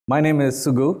My name is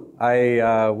Sugu.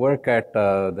 I work at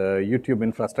the YouTube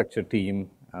infrastructure team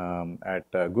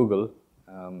at Google.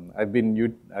 I've been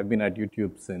at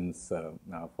YouTube since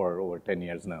now for over 10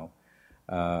 years now.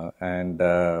 And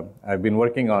I've been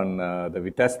working on the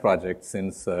Vitess project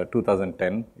since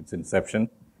 2010, its inception.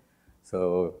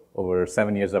 So over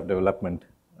 7 years of development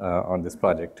on this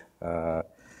project.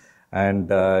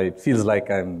 And it feels like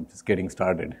I'm just getting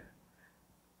started.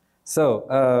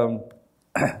 So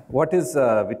what is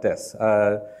Vitess?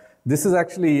 This is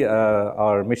actually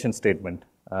our mission statement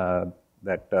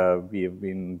that we have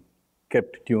been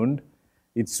kept tuned.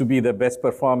 It's to be the best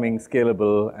performing,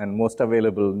 scalable, and most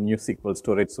available NewSQL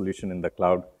storage solution in the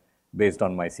cloud based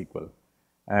on MySQL.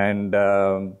 And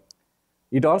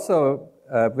it also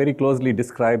very closely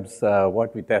describes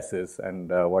what Vitess is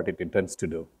and what it intends to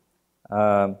do.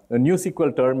 The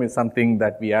NewSQL term is something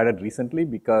that we added recently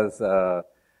because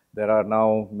there are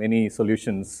now many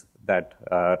solutions that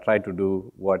try to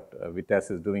do what Vitess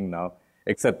is doing now,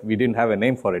 except we didn't have a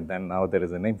name for it then. Now there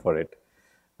is a name for it.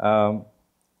 So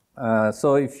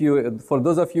for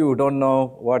those of you who don't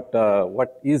know what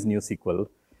is NewSQL,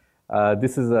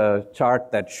 this is a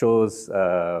chart that shows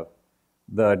the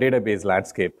database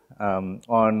landscape.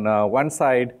 On one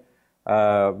side,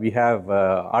 we have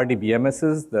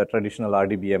RDBMSs, the traditional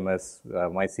RDBMS,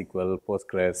 MySQL,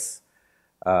 Postgres,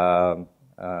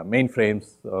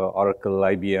 mainframes, Oracle,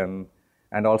 IBM,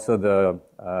 and also the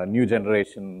new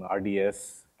generation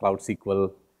RDS, Cloud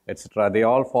SQL, etc. They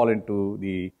all fall into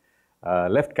the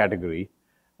left category,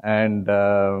 and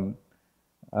their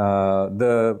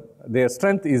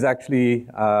strength is actually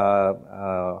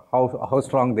how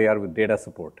strong they are with data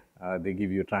support. They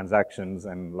give you transactions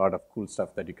and a lot of cool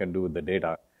stuff that you can do with the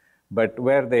data. But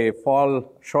where they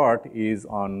fall short is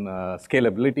on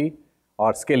scalability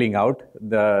or scaling out.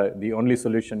 The only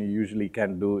solution you usually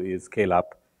can do is scale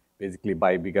up, basically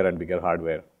buy bigger and bigger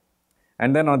hardware.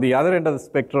 And then on the other end of the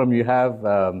spectrum, you have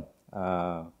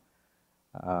NoSQL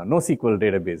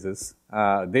databases.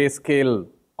 They scale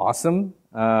awesome,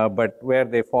 but where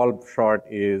they fall short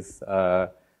is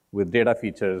with data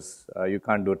features. You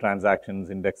can't do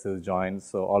transactions, indexes, joins,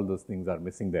 so all those things are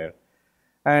missing there.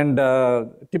 And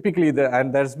typically,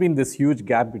 there's been this huge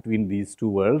gap between these two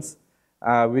worlds,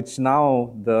 which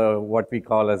now what we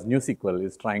call as NewSQL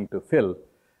is trying to fill.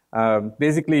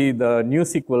 Basically, the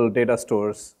NewSQL data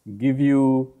stores give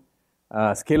you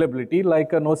scalability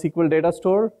like a NoSQL data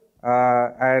store,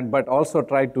 but also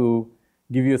try to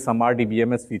give you some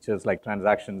RDBMS features like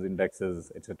transactions,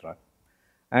 indexes, etc.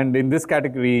 And in this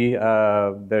category,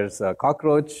 there's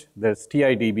Cockroach, there's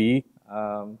TIDB.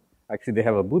 Actually, they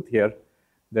have a booth here.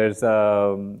 There's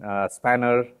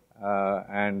Spanner,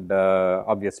 and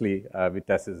obviously,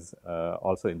 Vitess is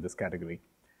also in this category.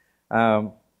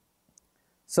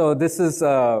 So this is,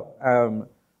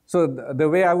 so the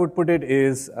way I would put it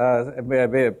is,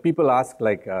 where people ask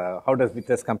like, how does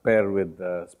Vitess compare with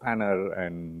Spanner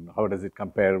and how does it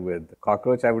compare with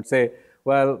Cockroach? I would say,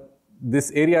 well,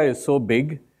 this area is so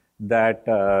big that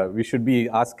we should be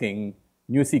asking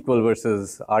NewSQL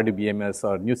versus RDBMS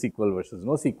or NewSQL versus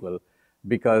NoSQL,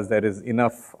 because there is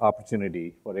enough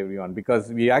opportunity for everyone,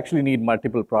 because we actually need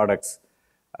multiple products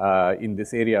in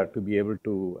this area to be able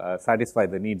to satisfy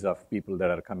the needs of people that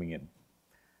are coming in.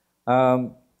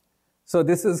 So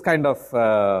this is kind of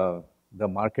the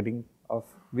marketing of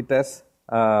Vitess.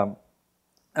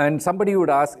 And somebody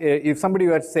would ask, if somebody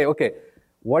were to say, okay,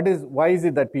 why is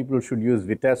it that people should use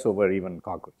Vitess over even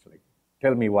Cockroach? Like,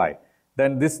 tell me why.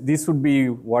 Then this would be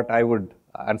what I would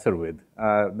answer with.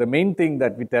 The main thing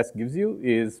that Vitess gives you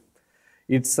is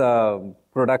it's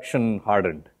production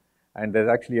hardened. And there's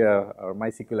actually a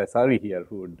MySQL SRE here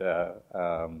who would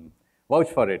vouch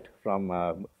for it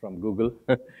from Google.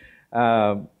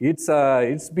 It's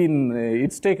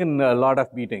taken a lot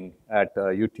of beating at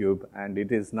YouTube, and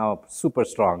it is now super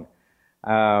strong.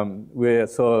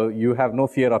 So you have no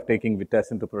fear of taking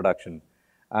Vitess into production.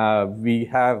 We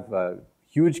have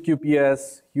huge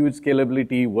QPS, huge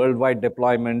scalability, worldwide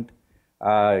deployment,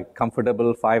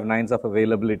 comfortable 5 nines of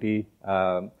availability.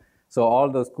 So all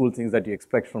those cool things that you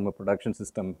expect from a production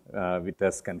system,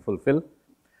 Vitess can fulfill.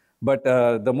 But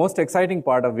the most exciting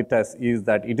part of Vitess is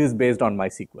that it is based on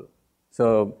MySQL.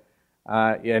 So,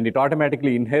 and it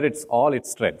automatically inherits all its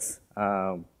strengths,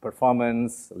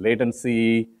 performance,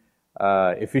 latency,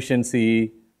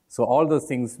 efficiency. So all those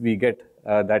things we get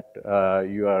that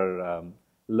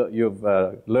you've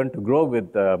learned to grow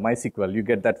with MySQL, you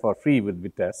get that for free with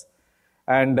Vitess.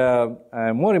 And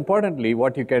more importantly,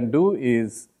 what you can do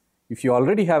is, if you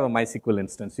already have a MySQL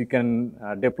instance, you can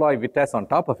deploy Vitess on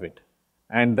top of it,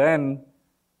 and then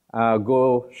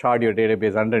go shard your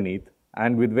database underneath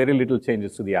and with very little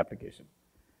changes to the application,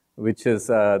 which is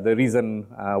the reason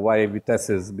why Vitess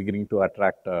is beginning to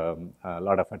attract a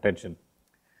lot of attention.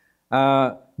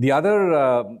 The other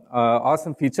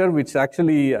awesome feature, which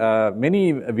actually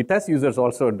many Vitess users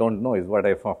also don't know, is what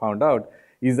I found out,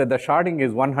 is that the sharding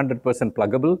is 100%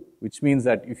 pluggable, which means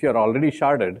that if you're already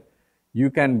sharded, you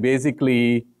can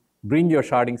basically bring your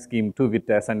sharding scheme to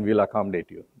Vitess and we'll accommodate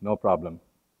you, no problem.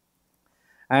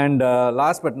 And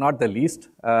last but not the least,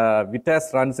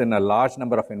 Vitess runs in a large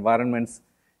number of environments: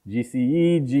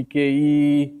 GCE,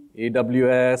 GKE,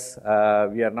 AWS.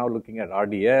 We are now looking at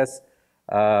RDS.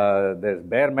 There's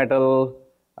bare metal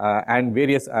and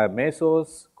various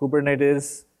Mesos,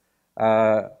 Kubernetes.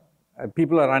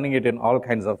 People are running it in all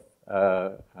kinds of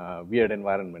weird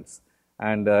environments,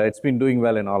 and it's been doing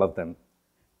well in all of them.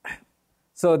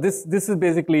 So this is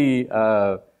basically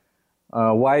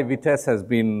why Vitess has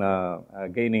been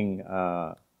gaining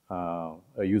a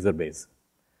user base.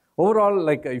 Overall,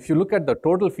 like if you look at the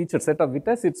total feature set of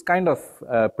Vitess, it's kind of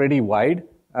pretty wide.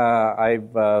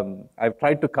 I've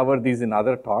tried to cover these in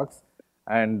other talks,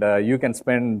 and you can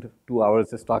spend 2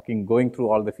 hours just going through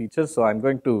all the features. So I'm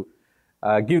going to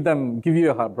give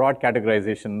you a broad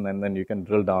categorization, and then you can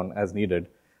drill down as needed.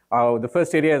 The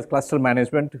first area is cluster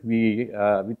management.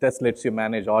 Vitess lets you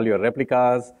manage all your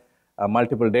replicas,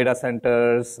 multiple data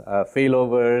centers,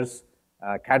 failovers,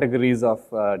 categories of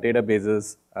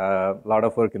databases, a lot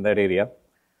of work in that area.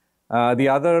 The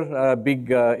other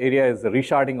big area is the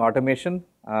resharding automation.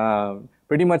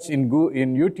 Pretty much in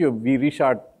YouTube, we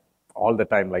reshard all the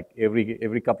time, like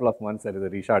every couple of months there is a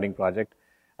resharding project.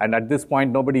 And at this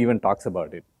point, nobody even talks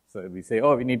about it. So we say,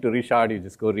 oh, we need to reshard, you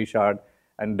just go reshard,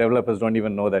 and developers don't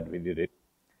even know that we did it.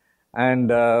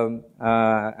 And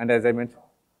as I mentioned,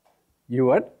 you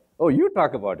what? Oh, you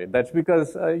talk about it. That's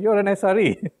because you're an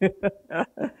SRE.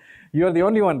 You're the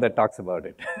only one that talks about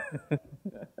it.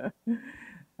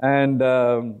 And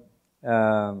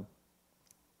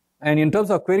in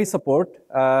terms of query support,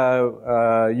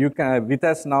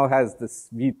 Vitess now has this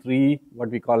V3, what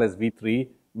we call as V3,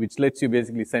 which lets you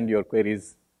basically send your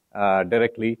queries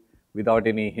directly without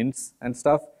any hints and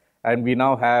stuff. And we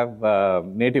now have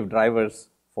native drivers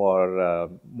for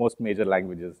most major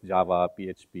languages: Java,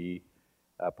 PHP,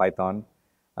 Python.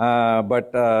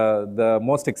 But the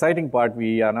most exciting part,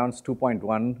 we announced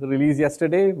 2.1 release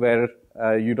yesterday, where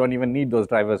you don't even need those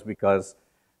drivers because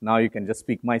now you can just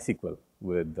speak MySQL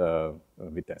with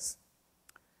Vitess.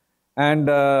 And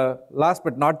last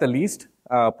but not the least,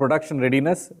 production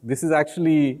readiness. This is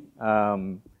actually,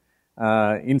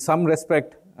 in some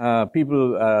respect,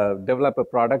 people develop a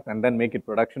product and then make it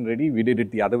production ready. We did it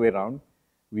the other way around.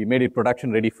 We made it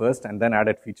production ready first and then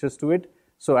added features to it.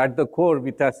 So at the core,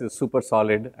 Vitess is super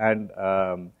solid, and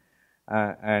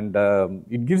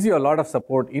it gives you a lot of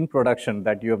support in production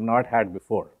that you have not had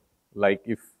before. Like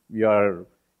if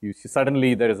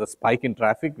suddenly there is a spike in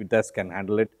traffic, Vitess can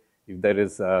handle it. If there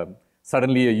is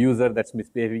suddenly a user that's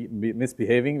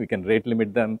misbehaving, we can rate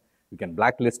limit them, we can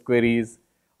blacklist queries,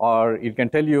 or it can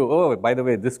tell you, oh, by the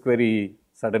way, this query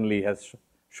suddenly has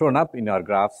shown up in your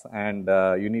graphs, and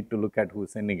you need to look at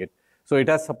who's sending it. So it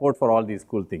has support for all these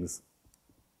cool things.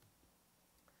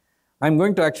 I'm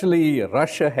going to actually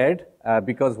rush ahead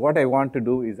because what I want to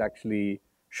do is actually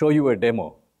show you a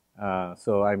demo.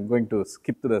 So I'm going to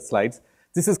skip to the slides.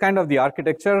 This is kind of the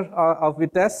architecture of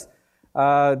Vitess.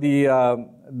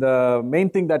 The main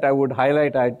thing that I would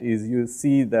highlight is you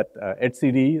see that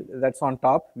etcd that's on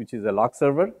top, which is a log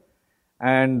server.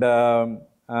 And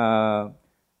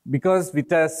because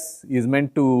Vitess is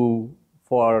meant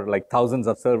for like thousands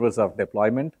of servers of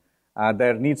deployment,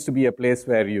 there needs to be a place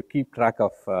where you keep track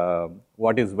of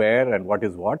what is where and what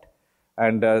is what.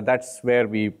 And that's where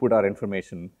we put our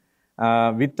information.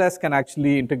 Vitess can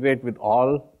actually integrate with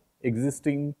all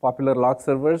existing popular log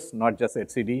servers, not just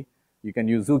etcd. You can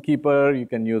use Zookeeper, you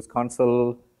can use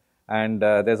Console, and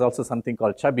there's also something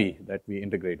called Chubby that we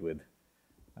integrate with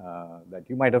that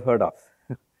you might have heard of.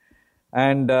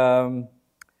 And the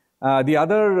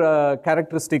other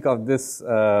characteristic of this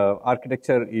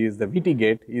architecture is the VT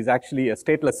gate is actually a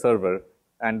stateless server,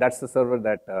 and that's the server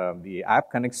that the app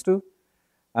connects to.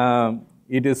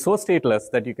 It is so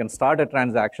stateless that you can start a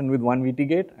transaction with one VT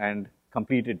gate and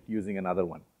complete it using another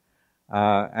one.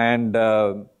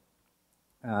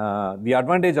 The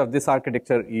advantage of this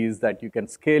architecture is that you can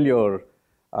scale your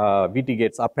VT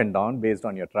gates up and down based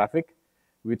on your traffic,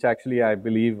 which actually I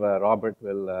believe Robert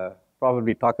will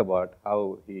probably talk about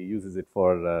how he uses it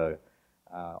for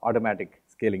automatic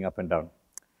scaling up and down.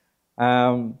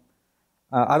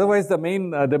 Otherwise, the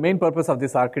main purpose of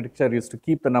this architecture is to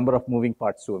keep the number of moving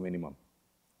parts to a minimum.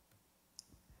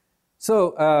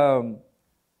 So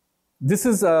This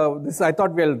is I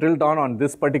thought we'll drill down on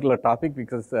this particular topic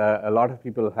because a lot of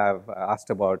people have asked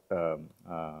about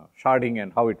sharding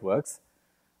and how it works.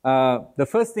 The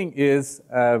first thing is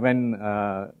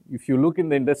if you look in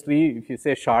the industry, if you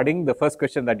say sharding, the first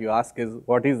question that you ask is,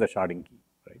 what is the sharding key,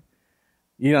 right?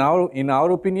 In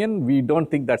our opinion, we don't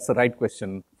think that's the right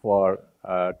question to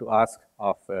ask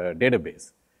of a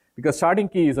database, because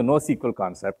sharding key is a NoSQL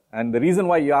concept, and the reason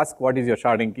why you ask what is your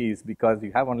sharding key is because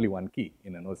you have only one key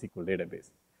in a NoSQL database.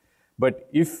 But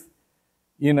if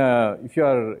you're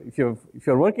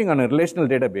working on a relational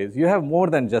database, you have more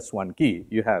than just one key.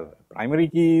 You have primary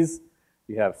keys,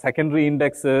 you have secondary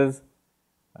indexes.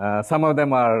 Some of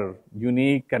them are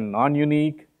unique and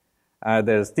non-unique.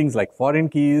 There's things like foreign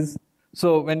keys.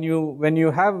 So when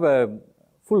you have a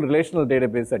full relational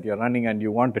database that you're running and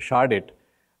you want to shard it,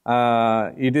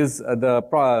 the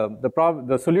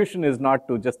solution is not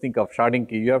to just think of sharding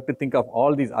key. You have to think of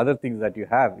all these other things that you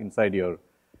have inside your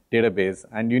database,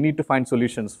 and you need to find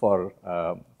solutions for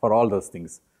all those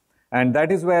things. And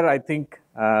that is where I think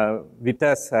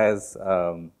Vitess has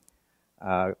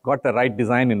got the right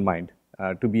design in mind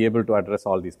to be able to address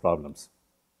all these problems.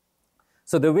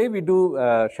 So the way we do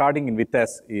sharding in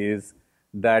Vitess is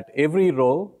that every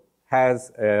row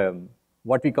has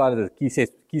what we call the key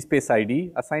space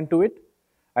ID assigned to it,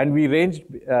 and we range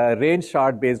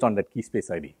shard based on that key space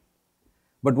ID.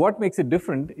 But what makes it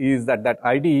different is that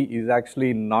ID is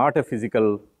actually not a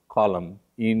physical column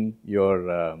in your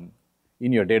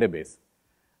database.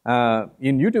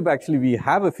 In YouTube, actually, we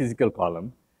have a physical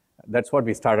column. That's what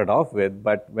we started off with,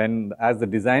 but as the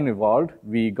design evolved,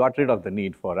 we got rid of the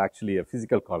need for actually a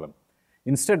physical column.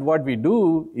 Instead, what we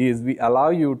do is we allow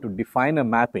you to define a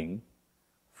mapping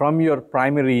from your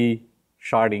primary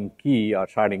sharding key or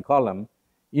sharding column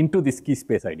into this key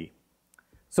space ID.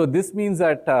 So this means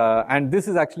that, and this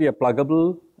is actually a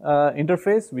pluggable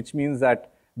interface, which means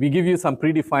that we give you some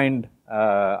predefined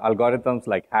algorithms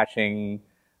like hashing,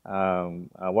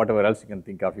 whatever else you can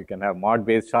think of. You can have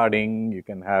mod-based sharding, you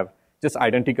can have just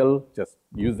identical, just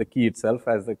use the key itself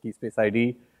as the key space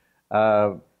ID.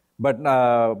 But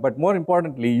more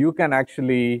importantly, you can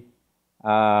actually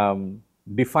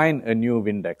define a new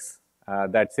Windex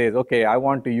that says, okay, I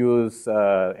want to use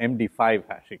MD5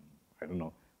 hashing, I don't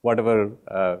know, whatever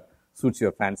suits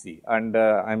your fancy. And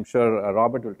I'm sure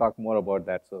Robert will talk more about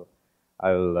that, so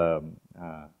I'll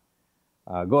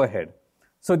go ahead.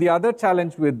 So the other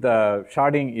challenge with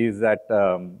sharding is that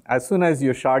as soon as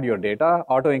you shard your data,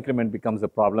 auto-increment becomes a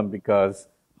problem, because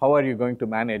how are you going to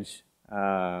manage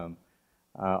how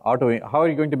are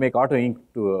you going to make auto-inc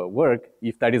to work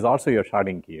if that is also your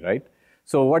sharding key, right?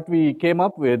 So what we came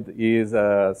up with is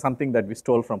something that we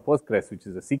stole from Postgres, which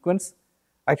is a sequence.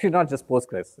 Actually, not just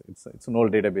Postgres, it's an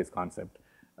old database concept.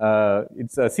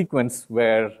 It's a sequence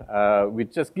where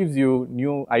which just gives you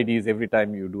new IDs every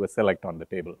time you do a select on the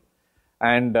table.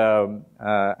 And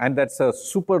that's a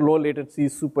super low latency,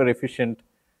 super efficient,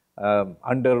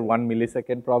 under 1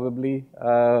 millisecond probably,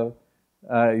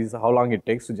 is how long it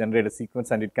takes to generate a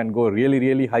sequence, and it can go really,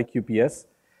 really high QPS.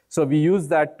 So we use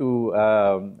that to,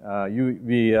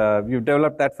 we've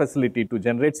developed that facility to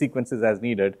generate sequences as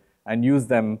needed and use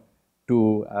them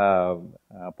to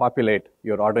populate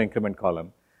your auto-increment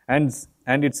column. And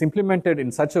it's implemented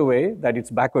in such a way that it's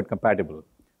backward compatible.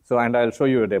 So, and I'll show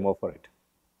you a demo for it.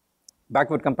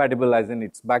 Backward compatible as in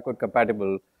it's backward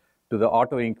compatible to the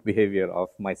auto-inc behavior of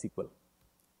MySQL.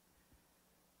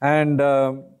 And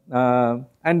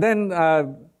then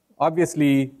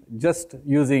obviously just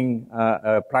using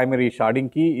a primary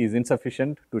sharding key is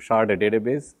insufficient to shard a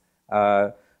database.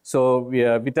 So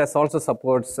Vitess also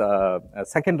supports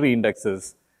secondary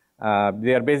indexes.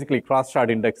 They are basically cross-shard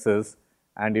indexes,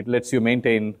 and it lets you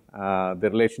maintain the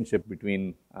relationship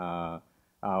between,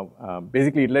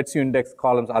 basically it lets you index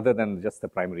columns other than just the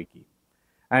primary key.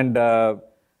 And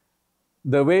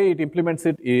the way it implements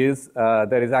it is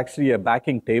there is actually a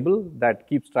backing table that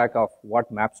keeps track of what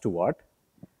maps to what.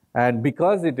 And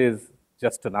because it is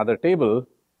just another table,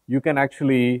 you can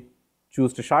actually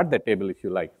choose to shard that table if you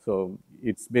like. So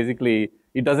it's basically,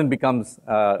 it doesn't become,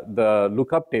 the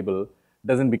lookup table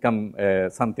doesn't become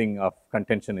something of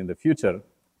contention in the future.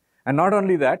 And not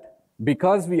only that,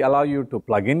 because we allow you to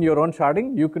plug in your own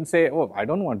sharding, you can say, oh, I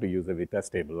don't want to use a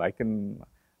Vitess table. I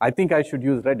think I should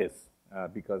use Redis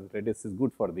because Redis is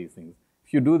good for these things.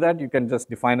 If you do that, you can just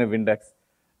define a Windex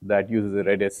that uses a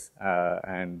Redis,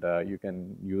 and you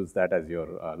can use that as your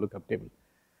lookup table.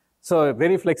 So a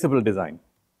very flexible design.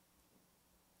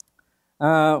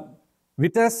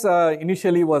 Vitess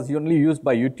initially was only used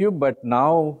by YouTube, but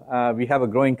now we have a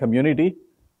growing community.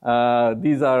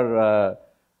 These are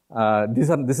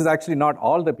This is actually not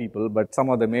all the people, but some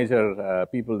of the major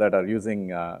people that are using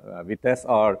Vitess,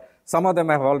 or some of them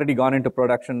have already gone into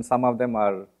production, some of them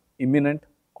are imminent,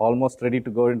 almost ready to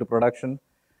go into production.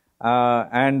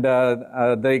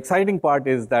 The exciting part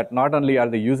is that not only are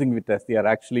they using Vitess, they are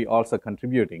actually also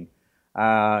contributing.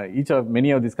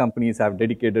 Many of these companies have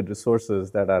dedicated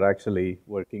resources that are actually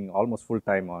working almost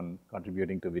full-time on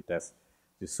contributing to Vitess,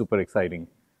 which is super exciting.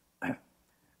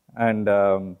 And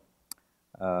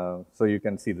so you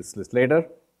can see this list later.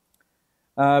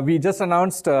 We just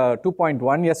announced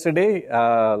 2.1 yesterday,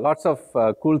 lots of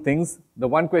cool things. The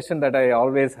one question that I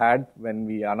always had when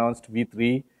we announced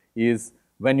V3 is,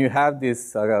 when you have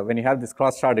this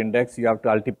cross-shard index, you have to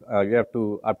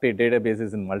update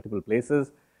databases in multiple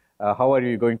places. How are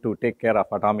you going to take care of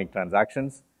atomic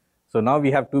transactions? So now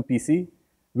we have 2PC,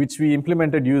 which we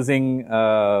implemented using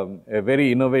a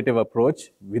very innovative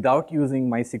approach without using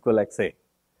MySQL XA.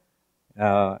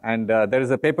 There is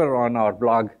a paper on our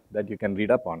blog that you can read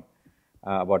up on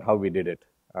about how we did it.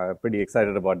 Pretty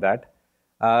excited about that.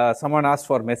 Someone asked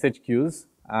for message queues.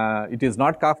 It is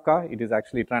not Kafka. It is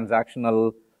actually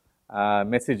transactional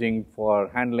messaging for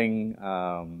handling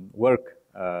work,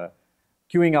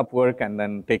 queuing up work and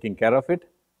then taking care of it.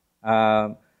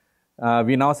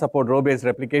 We now support row-based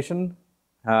replication.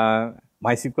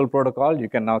 MySQL protocol, you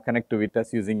can now connect to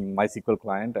Vitess using MySQL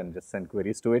client and just send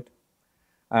queries to it.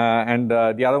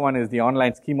 The other one is the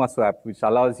online schema swap, which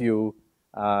allows you,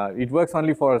 it works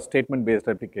only for statement-based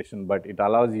replication, but it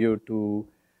allows you to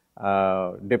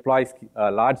deploy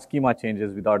large schema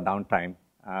changes without downtime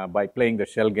by playing the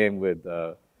shell game with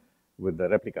the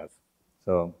replicas.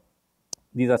 So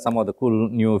these are some of the cool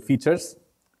new features.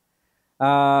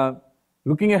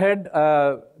 Looking ahead,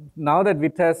 now that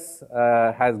Vitess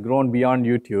has grown beyond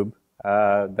YouTube,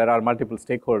 there are multiple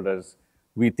stakeholders.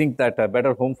 We think that a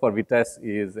better home for Vitess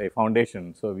is a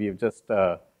foundation. So we've just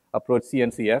approached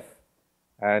CNCF,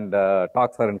 and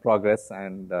talks are in progress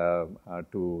and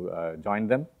to join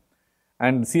them.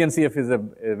 And CNCF is a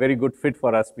very good fit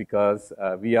for us because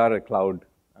we are a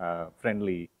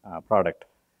cloud-friendly product.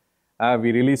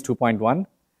 We released 2.1,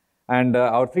 and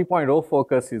our 3.0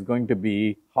 focus is going to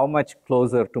be how much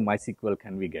closer to MySQL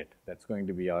can we get. That's going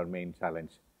to be our main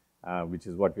challenge, which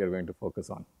is what we are going to focus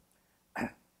on.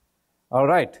 All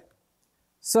right,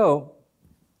 so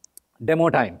demo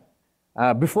time.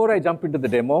 Before I jump into the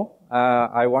demo,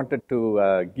 I wanted to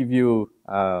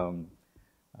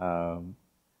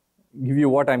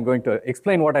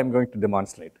explain what I'm going to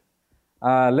demonstrate.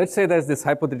 Let's say there's this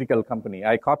hypothetical company.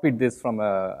 I copied this from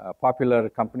a popular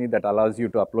company that allows you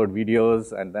to upload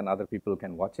videos and then other people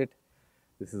can watch it.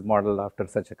 This is modeled after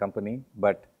such a company,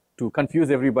 but to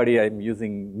confuse everybody, I'm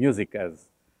using music as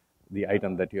the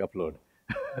item that you upload.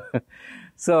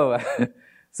 So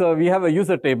we have a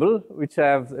user table, which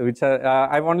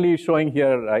I'm only showing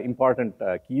here important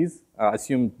keys.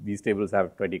 Assume these tables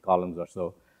have 20 columns or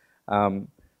so.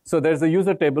 So there's a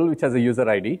user table which has a user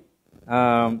ID,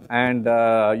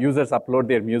 users upload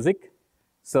their music.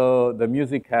 So the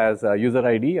music has a user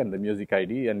ID and the music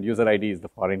ID, and user ID is the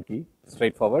foreign key,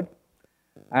 straightforward.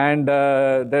 And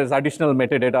there's additional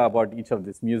metadata about each of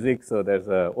this music. So there's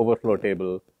an overflow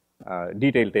table,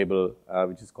 detail table,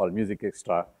 which is called music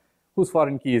extra, whose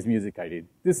foreign key is music ID.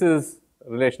 This is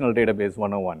relational database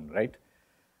 101, right?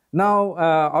 Now,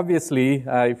 obviously,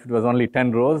 if it was only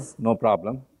 10 rows, no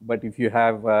problem. But if you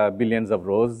have billions of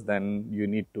rows, then you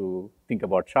need to think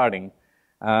about sharding.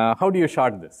 How do you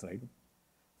shard this, right?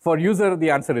 For user,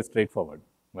 the answer is straightforward.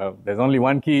 Well, there's only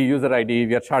one key, user ID.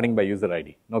 We are sharding by user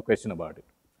ID, no question about it.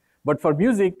 But for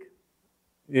music,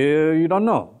 you don't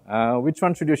know. Which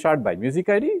one should you shard by, music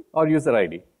ID or user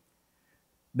ID?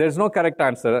 There's no correct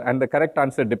answer, and the correct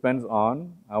answer depends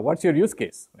on what's your use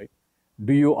case, right?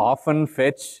 Do you often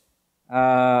fetch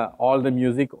all the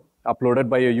music uploaded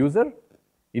by a user?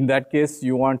 In that case,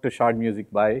 you want to shard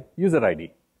music by user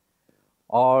ID.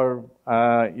 Or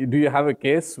do you have a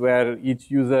case where each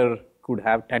user could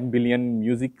have 10 billion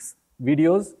music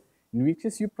videos, in which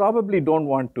case you probably don't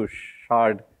want to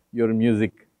shard your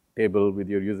music table with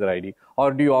your user ID?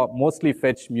 Or do you mostly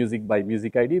fetch music by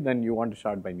music ID, then you want to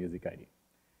shard by music ID?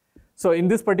 So in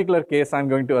this particular case, I'm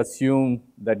going to assume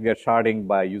that we are sharding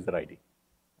by user ID.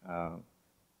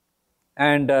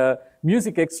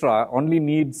 Music extra only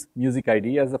needs music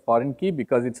ID as a foreign key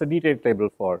because it's a detailed table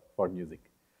for music.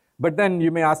 But then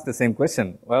you may ask the same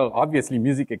question. Well, obviously,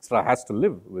 music extra has to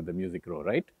live with the music row,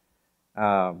 right?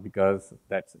 Because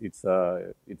it's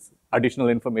additional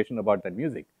information about that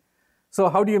music. So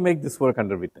how do you make this work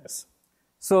under Vitess?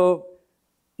 So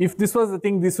if this was the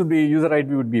thing, this would be user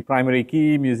ID would be primary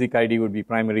key, music ID would be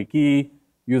primary key.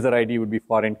 user ID would be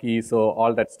foreign key, so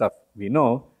all that stuff we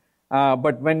know.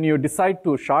 But when you decide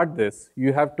to shard this,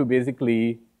 you have to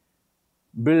basically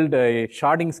build a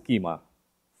sharding schema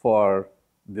for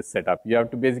this setup. You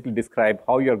have to basically describe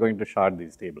how you're going to shard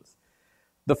these tables.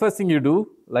 The first thing you do,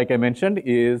 like I mentioned,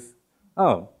 is,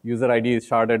 user ID is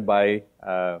sharded by,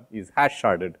 is hash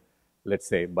sharded, let's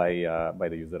say, by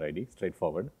the user ID,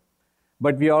 straightforward.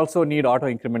 But we also need auto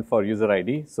increment for user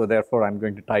ID, so therefore I'm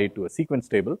going to tie it to a sequence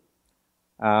table,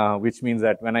 which means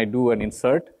that when I do an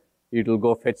insert, it will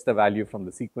go fetch the value from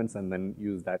the sequence and then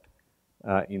use that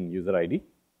in user ID.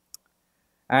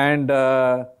 And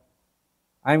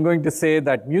I'm going to say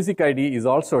that music ID is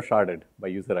also sharded by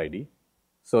user ID.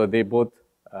 So they both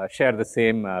share the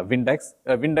same Vindex.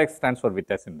 Vindex stands for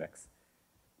Vitess index.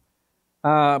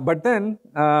 But then,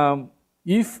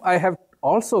 if I have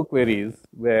also queries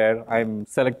where I'm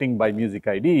selecting by music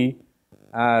ID,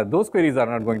 those queries are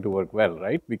not going to work well,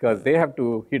 right? Because they have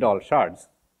to hit all shards.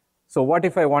 So what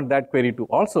if I want that query to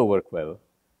also work well?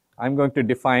 I'm going to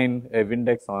define a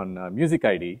Vindex on music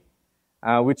ID,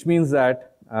 which means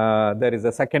that there is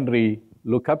a secondary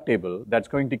lookup table that's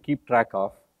going to keep track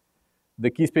of the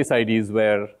key space IDs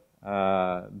where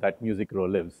that music row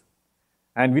lives.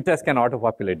 And Vitess can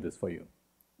auto-populate this for you.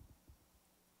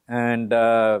 And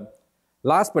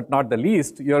last but not the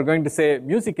least, you're going to say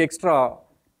music extra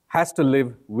has to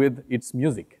live with its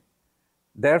music.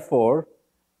 Therefore,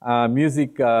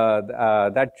 music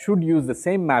that should use the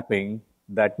same mapping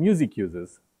that music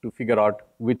uses to figure out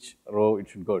which row it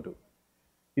should go to.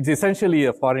 It's essentially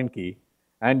a foreign key,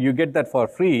 and you get that for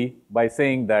free by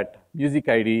saying that music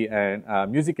ID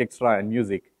and music extra and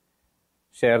music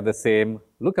share the same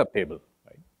lookup table,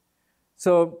 right?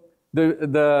 So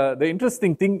the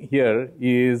interesting thing here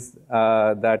is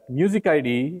that music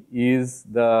ID is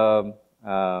the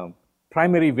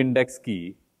primary Vindex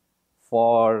key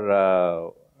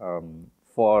for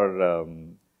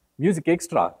music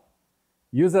extra.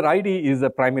 User ID is the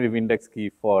primary Vindex key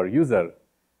for user.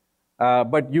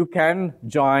 But you can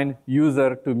join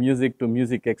user to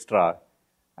music extra.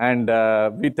 And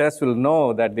Vitess will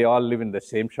know that they all live in the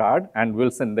same shard and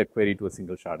will send the query to a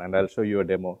single shard. And I'll show you a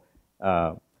demo.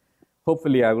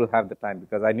 Hopefully, I will have the time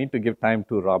because I need to give time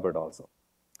to Robert also.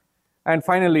 And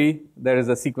finally, there is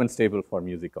a sequence table for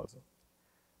music also.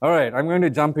 All right, I'm going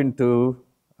to jump into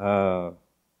our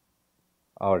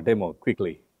demo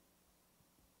quickly.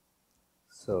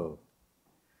 So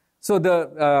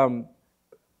the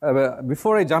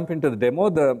before I jump into the demo,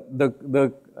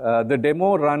 the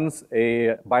demo runs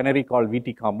a binary called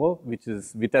VT combo, which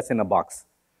is Vitess in a box.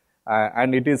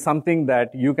 And it is something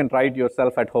that you can try it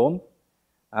yourself at home.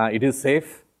 It is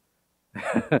safe.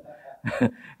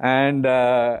 and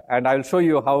I'll show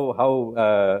you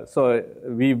how so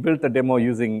we built the demo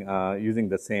using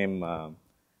the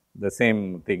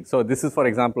same thing. So this is, for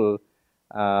example,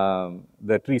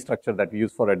 the tree structure that we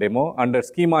use for a demo. Under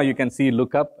schema, you can see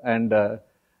lookup and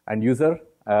user.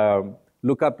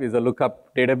 Lookup is a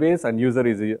lookup database, and user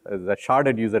is a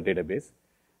sharded user database.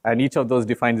 And each of those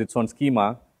defines its own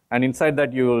schema. And inside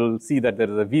that, you will see that there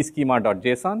is a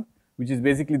vschema.json, which is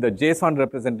basically the JSON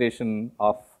representation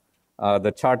of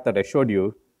the chart that I showed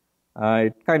you.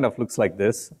 It kind of looks like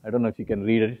this. I don't know if you can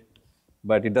read it,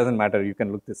 but it doesn't matter. You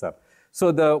can look this up.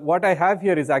 So what I have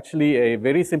here is actually a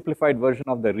very simplified version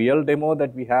of the real demo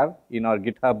that we have in our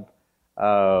GitHub.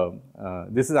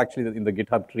 This is actually in the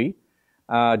GitHub tree.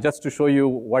 Just to show you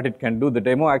what it can do, the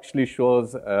demo actually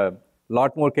shows a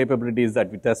lot more capabilities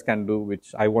that Vitess can do,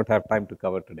 which I won't have time to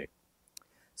cover today.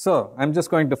 So I'm just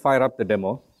going to fire up the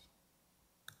demo.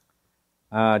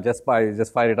 Just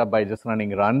fire it up by just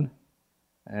running run.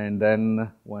 And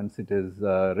then once it is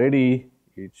ready,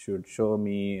 it should show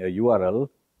me a URL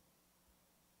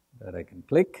that I can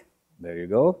click. There you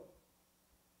go.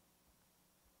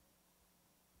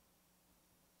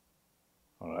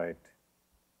 All right.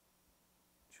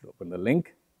 Should open the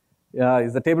link.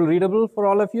 Is the table readable for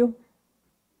all of you?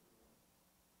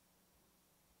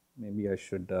 Maybe I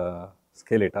should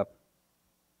scale it up.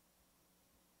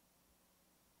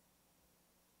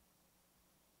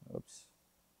 Oops.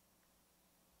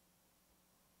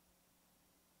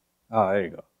 There you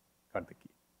go. Got the key.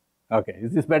 Okay,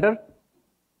 is this better?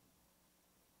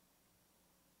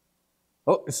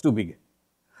 Oh, it's too big.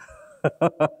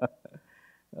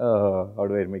 How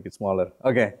do I make it smaller?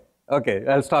 Okay,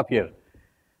 I'll stop here.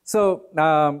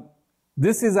 So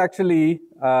this is actually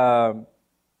a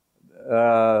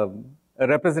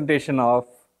representation of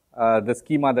the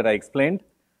schema that I explained.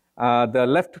 The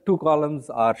left two columns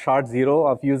are shard 0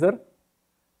 of user.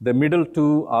 The middle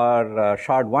two are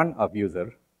shard 1 of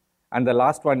user. And the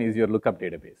last one is your lookup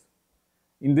database.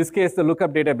 In this case, the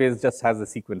lookup database just has the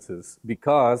sequences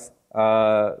because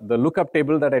the lookup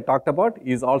table that I talked about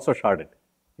is also sharded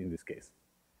in this case.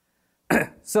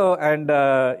 So, and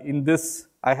in this,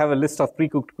 I have a list of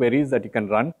pre-cooked queries that you can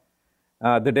run.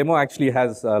 The demo actually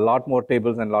has a lot more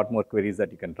tables and a lot more queries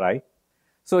that you can try.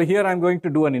 So here I'm going to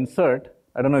do an insert.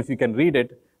 I don't know if you can read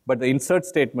it, but the insert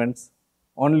statements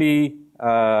only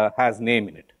has name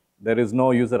in it. There is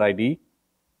no user ID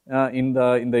in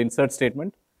the insert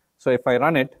statement. So if I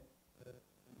run it,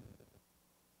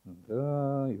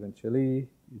 and, eventually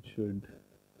it should,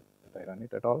 if I run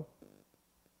it at all.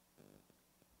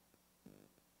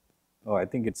 Oh, I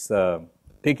think it's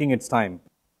taking its time.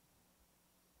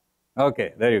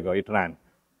 Okay, there you go, it ran.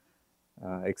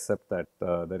 Except that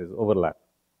there is overlap.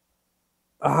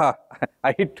 Aha,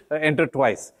 I hit enter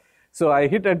twice. So I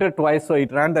hit enter twice, so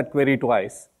it ran that query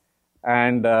twice.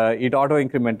 And it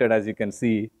auto-incremented, as you can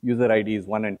see, user ID is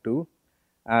 1 and 2.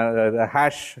 The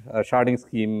hash sharding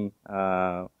scheme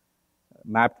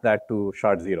mapped that to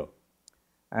shard 0.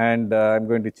 And I'm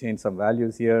going to change some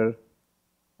values here.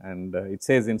 And it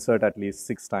says insert at least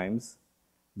 6 times.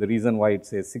 The reason why it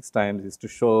says 6 times is to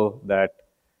show that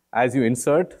as you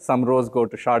insert, some rows go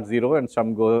to shard 0 and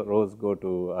some rows go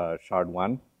to shard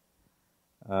 1.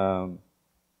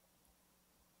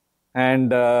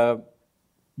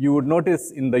 You would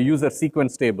notice in the user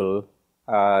sequence table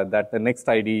that the next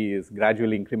ID is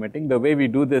gradually incrementing. The way we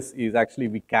do this is actually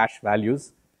we cache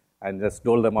values and just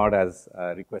dole them out as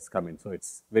requests come in. So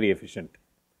it's very efficient.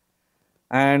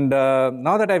 And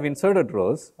now that I've inserted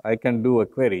rows, I can do a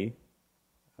query,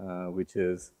 which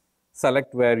is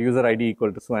select where user ID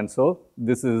equal to so and so.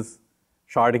 This is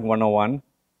sharding 101.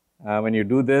 When you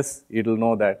do this, it'll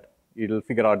know that it'll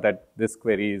figure out that this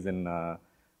query is in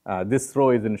this row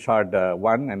is in shard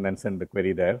 1 and then send the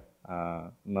query there.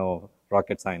 No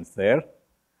rocket science there.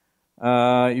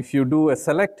 If you do a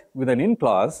select with an in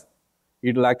clause,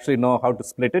 it'll actually know how to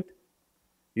split it.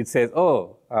 It says,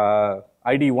 oh,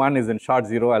 ID 1 is in shard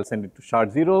 0, I'll send it to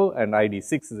shard 0, and ID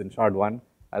 6 is in shard 1,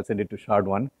 I'll send it to shard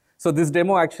 1. So this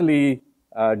demo actually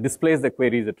displays the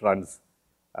queries it runs.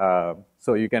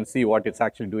 So you can see what it's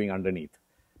actually doing underneath.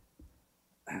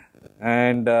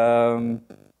 And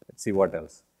let's see what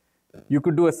else. You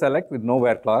could do a select with no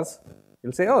where clause.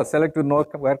 You'll say, oh, select with no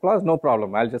where clause, no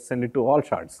problem. I'll just send it to all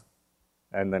shards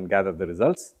and then gather the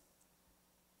results.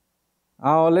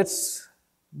 Now let's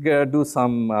do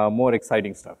some more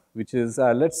exciting stuff, which is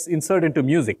let's insert into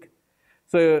music.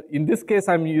 So in this case,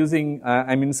 I'm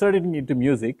inserting into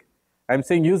music. I'm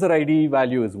saying user ID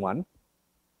value is 1.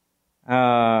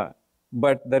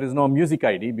 But there is no music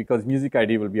ID because music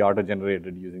ID will be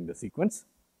auto-generated using the sequence.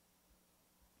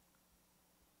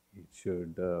 It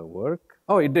should work.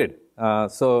 Oh, it did.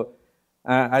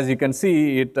 As you can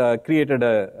see, it created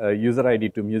a user ID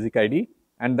to music ID,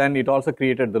 and then it also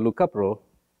created the lookup row,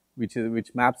 which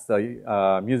maps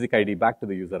the music ID back to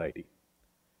the user ID.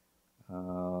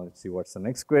 Let's see what's the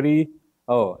next query.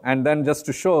 Oh, and then just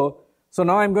to show, so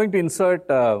now I'm going to insert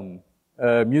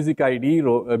music ID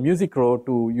row, music row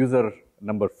to user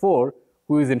number 4,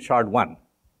 who is in shard 1,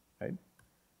 right?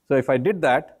 So if I did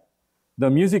that, the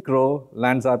music row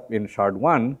lands up in shard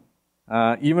 1,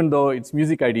 even though its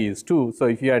music ID is 2. So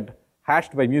if you had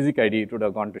hashed by music ID, it would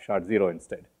have gone to shard 0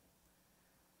 instead.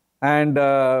 And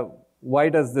why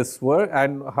does this work?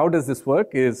 And how does this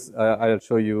work is, I'll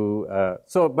show you.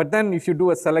 But then if you do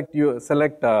a select, you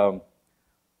select from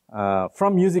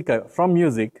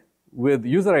music with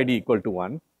user ID equal to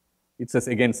 1, it says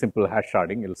again simple hash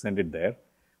sharding, it'll send it there.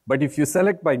 But if you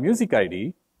select by music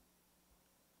ID,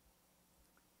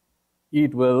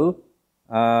 it will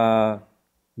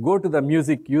go to the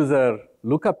music user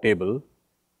lookup table,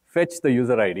 fetch the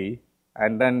user ID,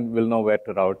 and then we'll know where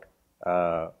to route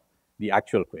the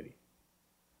actual query.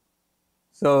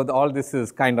 So all this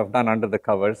is kind of done under the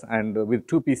covers, and with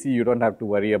 2PC, you don't have to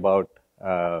worry about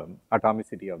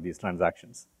atomicity of these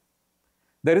transactions.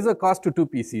 There is a cost to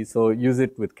 2PC, so use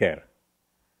it with care.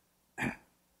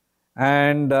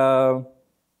 And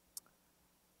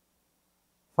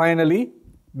finally,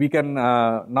 we can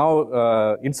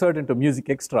now insert into Music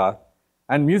Extra,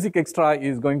 and Music Extra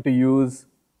is going to use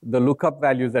the lookup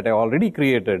values that I already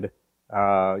created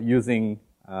using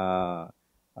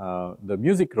the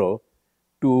music row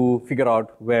to figure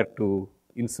out where to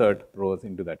insert rows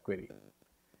into that query.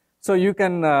 So you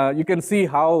can see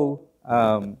how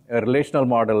a relational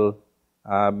model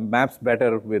maps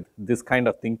better with this kind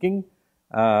of thinking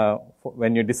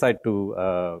when you decide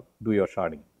to do your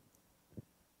sharding.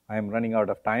 I am running out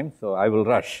of time, so I will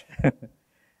rush.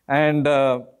 And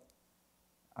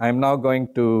I'm now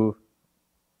going to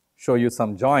show you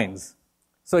some joins.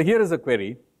 So here is a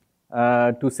query.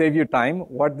 to save you time,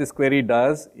 what this query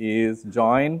does is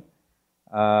join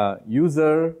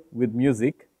user with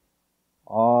music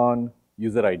on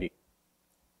user ID.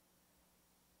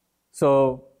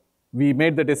 So we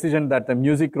made the decision that the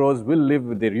music rows will live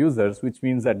with their users, which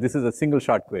means that this is a single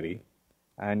shot query.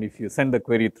 And if you send the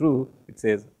query through, it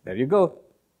says, there you go.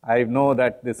 I know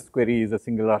that this query is a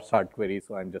single shot query,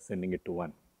 so I'm just sending it to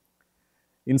one.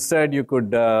 Instead, you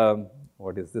could,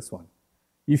 what is this one?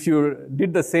 If you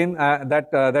did the same,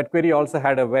 that query also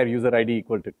had a where user ID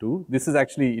equal to 2. This is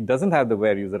actually, it doesn't have the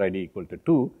where user ID equal to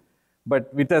 2,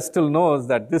 but Vitess still knows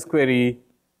that this query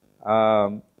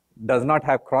does not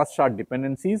have cross-shard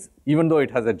dependencies, even though it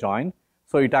has a join.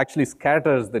 So it actually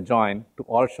scatters the join to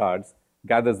all shards,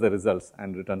 gathers the results,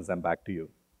 and returns them back to you.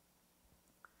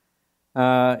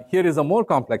 Here is a more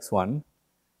complex one,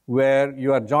 where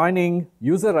you are joining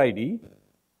user ID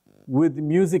with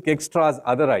music extra's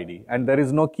other ID, and there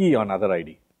is no key on other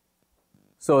ID.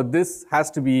 So this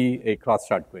has to be a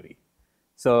cross-shard query.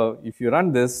 So if you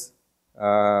run this,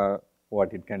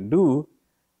 what it can do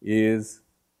is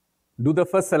do the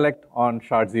first select on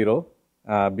shard 0,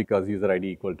 because user ID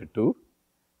equal to 2,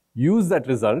 use that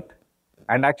result,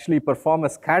 and actually perform a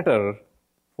scatter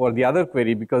for the other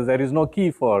query because there is no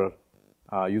key for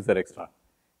user extra.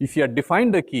 If you had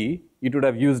defined the key, it would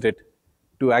have used it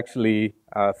to actually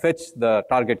fetch the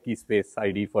target key space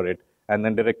ID for it and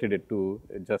then directed it to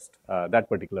just that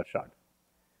particular shard.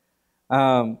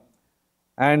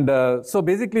 So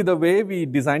basically the way we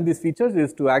designed these features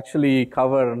is to actually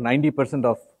cover 90%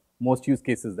 of most use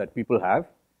cases that people have.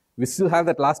 We still have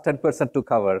that last 10% to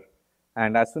cover,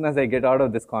 and as soon as I get out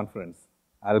of this conference,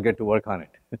 I'll get to work on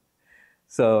it.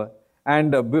 So,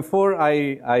 and before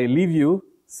I leave you,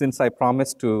 since I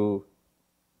promised to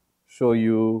show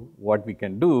you what we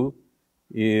can do,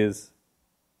 is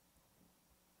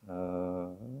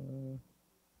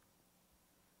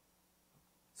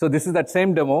so this is that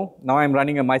same demo. Now I'm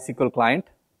running a MySQL client.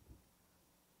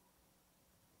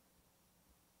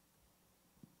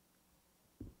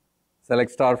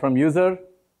 Select star from user.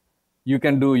 You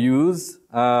can do use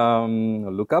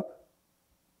lookup,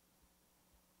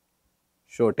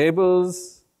 show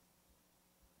tables,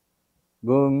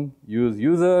 boom, use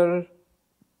user,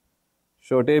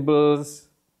 show tables,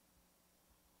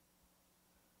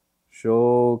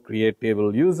 show create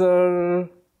table user.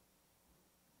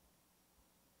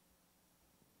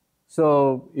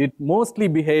 So it mostly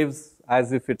behaves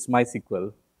as if it's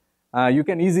MySQL. You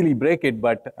can easily break it,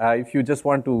 but if you just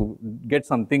want to get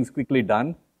some things quickly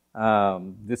done,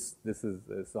 this is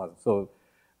so.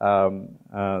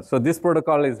 So this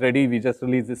protocol is ready. We just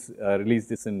released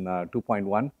this in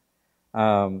 2.1,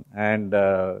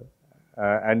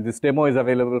 and this demo is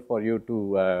available for you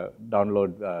to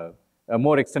download. A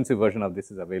more extensive version of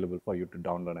this is available for you to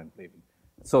download and play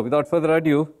with. So without further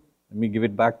ado, let me give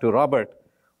it back to Robert,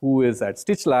 who is at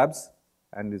StitchLabs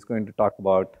and is going to talk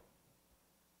about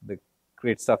the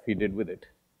great stuff he did with it.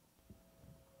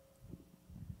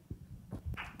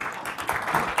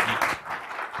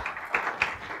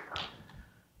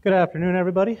 Good afternoon,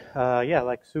 everybody. Yeah,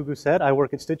 like Sugu said, I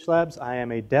work at StitchLabs. I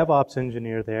am a DevOps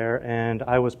engineer there, and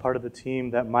I was part of the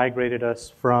team that migrated us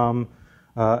from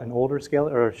an older scale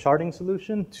or sharding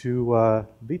solution to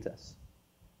Vitess.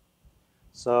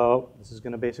 So this is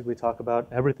going to basically talk about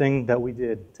everything that we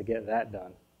did to get that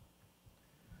done.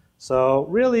 So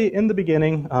really, in the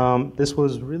beginning, this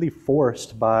was really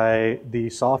forced by the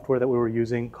software that we were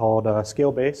using called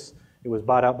Scalebase. It was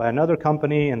bought out by another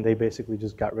company, and they basically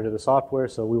just got rid of the software.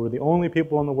 So we were the only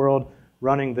people in the world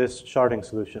running this sharding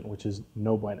solution, which is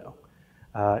no bueno.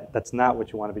 That's not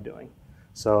what you want to be doing.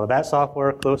 So that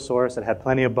software, closed source, it had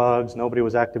plenty of bugs. Nobody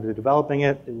was actively developing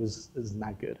it. It was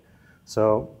not good.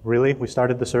 So really, we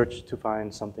started the search to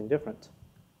find something different.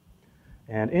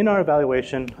 And in our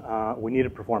evaluation, we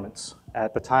needed performance.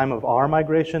 At the time of our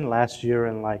migration, last year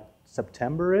in like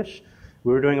September-ish,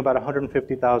 we were doing about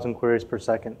 150,000 queries per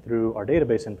second through our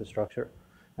database infrastructure.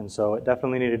 And so it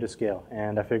definitely needed to scale.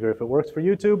 And I figure if it works for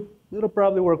YouTube, it'll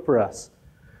probably work for us.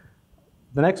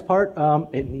 The next part,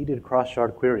 it needed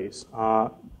cross-shard queries.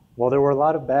 While there were a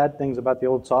lot of bad things about the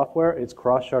old software, its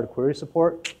cross-shard query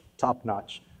support,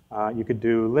 top-notch. You could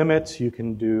do limits, you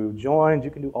can do joins,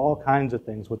 you can do all kinds of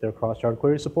things with their cross-shard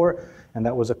query support, and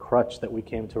that was a crutch that we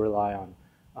came to rely on.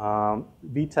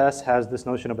 Vitess has this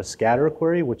notion of a scatter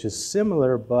query, which is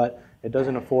similar, but it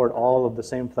doesn't afford all of the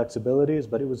same flexibilities,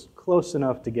 but it was close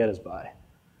enough to get us by.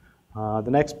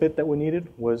 The next bit that we needed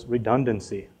was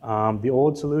redundancy. The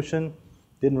old solution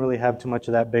didn't really have too much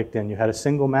of that baked in. You had a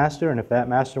single master, and if that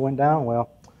master went down, well,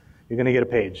 you're going to get a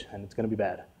page, and it's going to be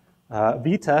bad.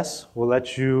 Vitess will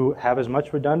let you have as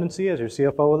much redundancy as your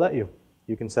CFO will let you.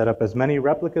 You can set up as many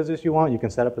replicas as you want. You can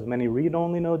set up as many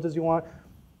read-only nodes as you want.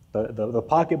 The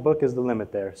pocketbook is the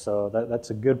limit there, so that's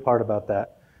a good part about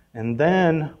that. And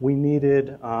then we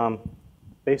needed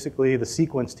basically the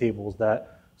sequence tables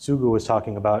that Sugu was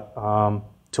talking about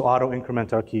to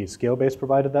auto-increment our keys. Scalebase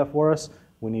provided that for us.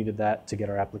 We needed that to get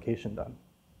our application done.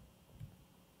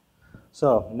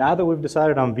 So now that we've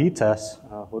decided on Vitess,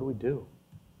 what do we do?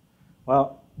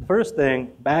 Well, the first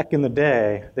thing, back in the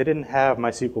day, they didn't have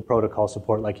MySQL protocol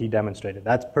support like he demonstrated.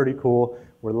 That's pretty cool.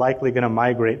 We're likely going to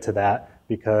migrate to that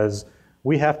because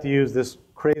we have to use this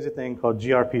crazy thing called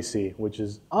gRPC, which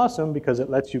is awesome because it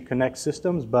lets you connect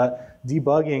systems, but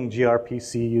debugging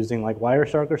gRPC using like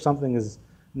Wireshark or something is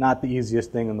not the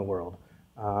easiest thing in the world.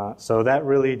 So that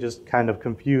really just kind of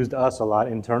confused us a lot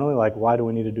internally, like why do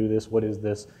we need to do this, what is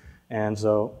this? And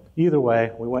so either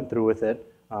way, we went through with it.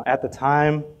 At the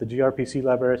time, the gRPC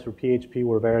libraries for PHP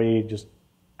were very just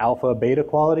alpha, beta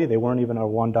quality. They weren't even our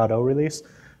 1.0 release.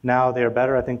 Now they're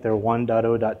better. I think they're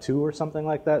 1.0.2 or something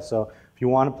like that. So if you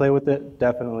want to play with it,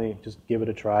 definitely just give it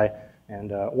a try.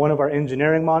 And one of our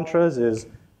engineering mantras is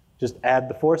just add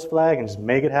the force flag and just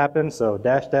make it happen. So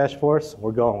 -- force,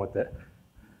 we're going with it.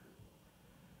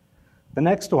 The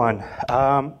next one,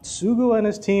 Sugu and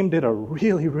his team did a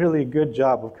really, really good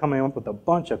job of coming up with a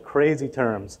bunch of crazy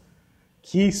terms.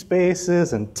 Key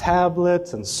spaces and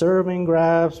tablets and serving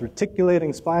graphs,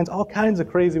 reticulating splines, all kinds of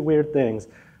crazy weird things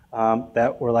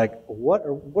that were like,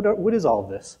 what is all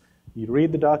this? You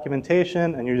read the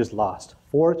documentation and you're just lost.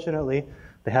 Fortunately,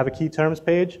 they have a key terms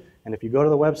page, and if you go to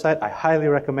the website, I highly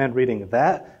recommend reading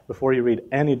that before you read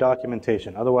any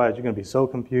documentation. Otherwise, you're going to be so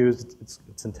confused,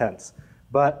 it's intense.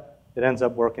 But it ends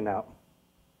up working out.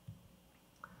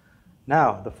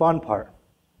 Now, the fun part.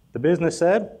 The business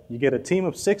said, you get a team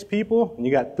of 6 people, and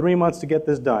you got 3 months to get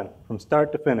this done, from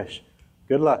start to finish.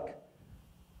 Good luck.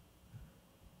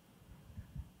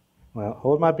 Well,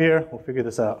 hold my beer, we'll figure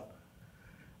this out.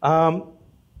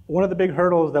 One of the big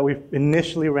hurdles that we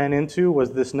initially ran into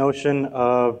was this notion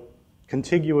of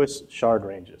contiguous shard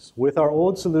ranges. With our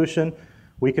old solution,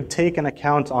 we could take an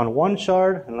account on one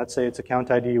shard, and let's say it's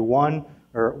account ID 1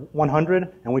 or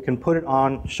 100, and we can put it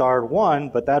on shard 1,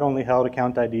 but that only held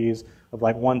account IDs of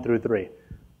like 1 through 3.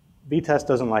 Vitess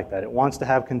doesn't like that. It wants to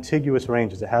have contiguous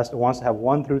ranges. It wants to have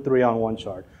 1 through 3 on one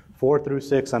shard, 4 through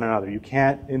 6 on another. You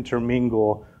can't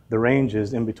intermingle the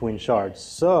ranges in between shards.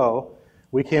 So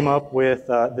we came up with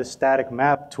this static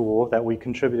map tool that we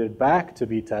contributed back to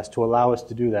Vitess to allow us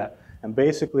to do that. And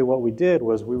basically what we did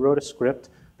was we wrote a script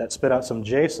that spit out some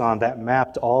JSON that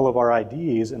mapped all of our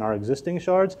IDs in our existing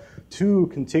shards to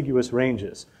contiguous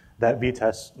ranges that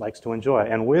Vitess likes to enjoy.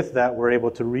 And with that, we're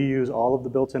able to reuse all of the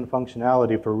built-in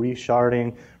functionality for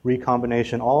resharding,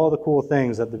 recombination, all the cool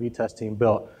things that the Vitess team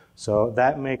built. So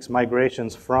that makes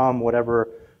migrations from whatever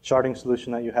sharding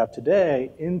solution that you have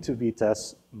today into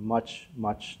Vitess much,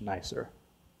 much nicer.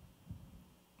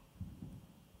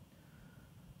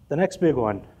 The next big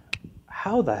one.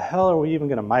 How the hell are we even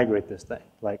going to migrate this thing?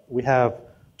 Like, we have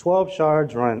 12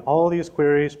 shards running all these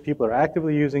queries. People are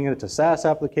actively using it. It's a SaaS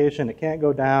application. It can't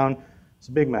go down. It's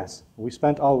a big mess. We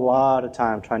spent a lot of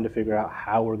time trying to figure out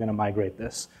how we're going to migrate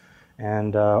this.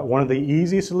 And one of the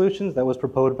easy solutions that was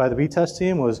proposed by the Vitess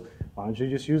team was, why don't you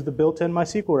just use the built-in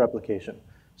MySQL replication?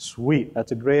 Sweet.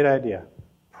 That's a great idea.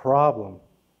 Problem.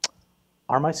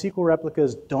 Our MySQL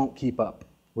replicas don't keep up.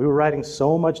 We were writing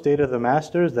so much data to the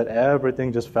masters that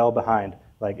everything just fell behind.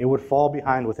 Like, it would fall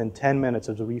behind within 10 minutes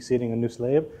of reseeding a new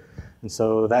slave. And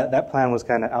so that plan was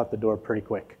kind of out the door pretty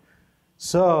quick.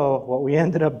 So what we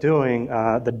ended up doing,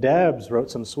 the devs wrote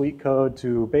some sweet code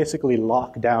to basically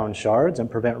lock down shards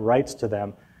and prevent writes to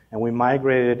them. And we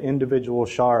migrated individual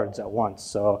shards at once.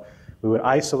 So we would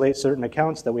isolate certain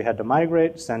accounts that we had to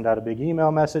migrate, send out a big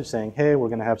email message saying, hey, we're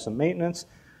going to have some maintenance,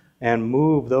 and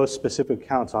move those specific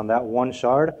accounts on that one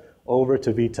shard over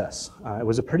to Vitess. It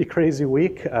was a pretty crazy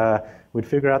week. We'd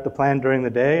figure out the plan during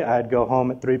the day. I'd go home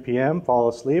at 3 p.m., fall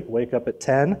asleep, wake up at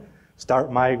 10,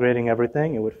 start migrating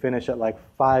everything. It would finish at like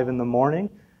 5 in the morning,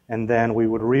 and then we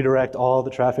would redirect all the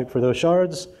traffic for those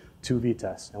shards to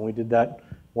Vitess. And we did that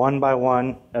one by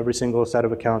one, every single set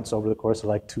of accounts over the course of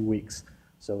like 2 weeks.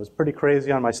 So it was pretty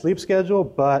crazy on my sleep schedule,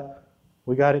 but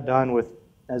we got it done with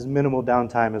as minimal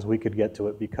downtime as we could get to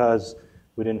it because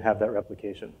we didn't have that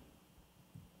replication.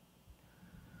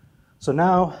 So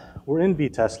now we're in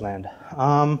Vitess land.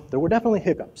 There were definitely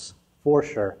hiccups, for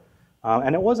sure.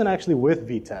 And it wasn't actually with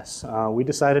Vitess. We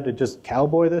decided to just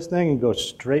cowboy this thing and go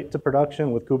straight to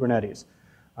production with Kubernetes.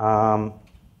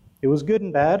 It was good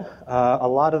and bad. A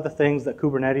lot of the things that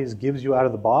Kubernetes gives you out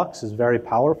of the box is very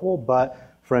powerful,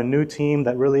 but For a new team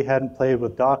that really hadn't played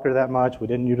with Docker that much, we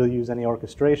didn't usually use any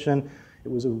orchestration,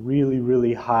 it was a really,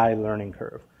 really high learning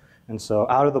curve. And so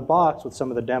out of the box, with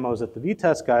some of the demos that the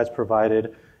Vitess guys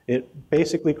provided, it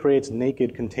basically creates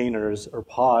naked containers, or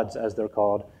pods as they're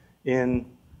called, in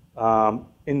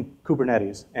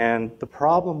Kubernetes. And the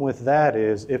problem with that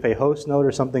is if a host node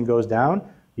or something goes down,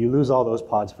 you lose all those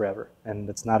pods forever, and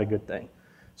that's not a good thing.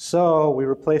 So we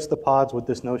replaced the pods with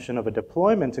this notion of a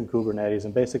deployment in Kubernetes,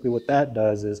 and basically what that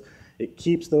does is it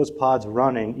keeps those pods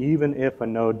running even if a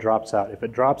node drops out. If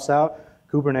it drops out,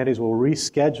 Kubernetes will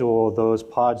reschedule those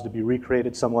pods to be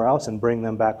recreated somewhere else and bring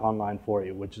them back online for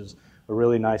you, which is a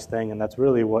really nice thing, and that's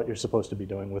really what you're supposed to be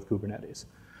doing with Kubernetes.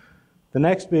 The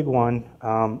next big one,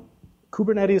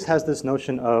 Kubernetes has this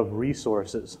notion of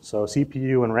resources, so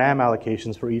CPU and RAM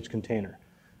allocations for each container.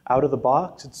 Out of the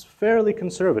box, it's fairly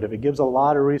conservative. It gives a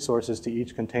lot of resources to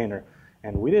each container,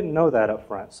 and we didn't know that up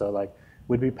front. So like,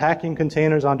 we'd be packing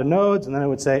containers onto nodes, and then it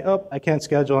would say, oh, I can't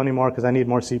schedule anymore because I need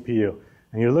more CPU.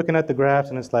 And you're looking at the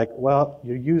graphs, and it's like, well,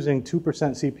 you're using 2%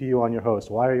 CPU on your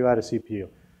host. Why are you out of CPU?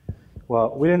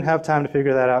 Well, we didn't have time to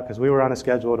figure that out because we were on a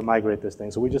schedule to migrate this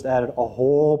thing. So we just added a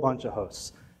whole bunch of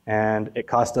hosts, and it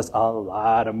cost us a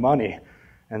lot of money.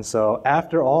 And so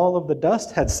after all of the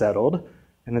dust had settled,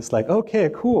 and it's like, okay,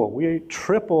 cool, we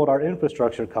tripled our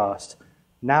infrastructure cost.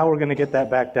 Now we're going to get that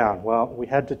back down. Well, we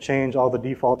had to change all the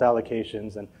default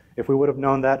allocations, and if we would have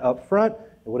known that up front,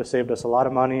 it would have saved us a lot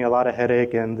of money, a lot of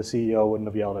headache, and the CEO wouldn't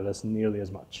have yelled at us nearly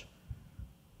as much.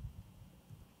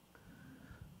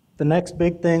 The next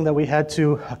big thing that we had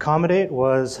to accommodate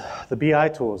was the BI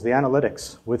tools, the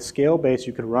analytics. With Scalebase,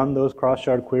 you could run those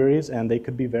cross-shard queries, and they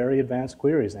could be very advanced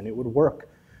queries, and it would work.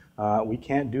 We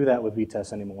can't do that with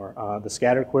Vitess anymore. The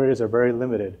scatter queries are very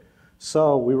limited.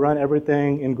 So we run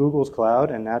everything in Google's cloud,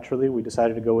 and naturally we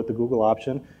decided to go with the Google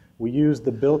option. We used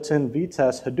the built-in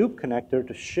Vitess Hadoop connector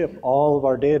to ship all of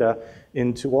our data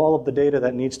into all of the data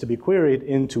that needs to be queried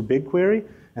into BigQuery.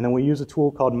 And then we use a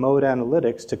tool called Mode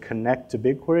Analytics to connect to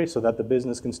BigQuery so that the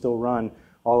business can still run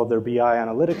all of their BI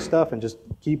analytics stuff and just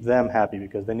keep them happy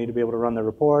because they need to be able to run their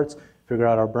reports, figure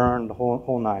out our burn, the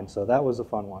whole nine. So that was a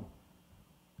fun one.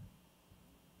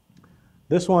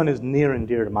 This one is near and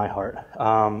dear to my heart.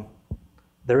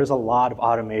 There is a lot of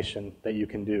automation that you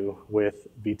can do with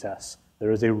Vitess.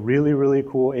 There is a really, really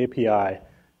cool API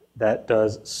that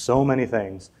does so many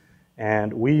things.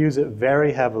 And we use it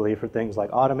very heavily for things like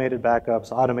automated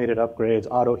backups, automated upgrades,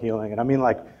 auto healing, and I mean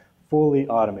like fully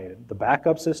automated. The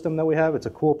backup system that we have, it's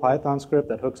a cool Python script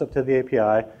that hooks up to the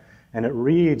API, and it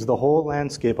reads the whole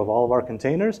landscape of all of our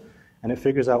containers, and it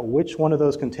figures out which one of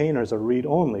those containers are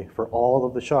read-only for all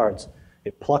of the shards.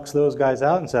 It plucks those guys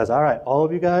out and says, all right, all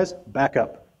of you guys, back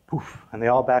up. Poof, and they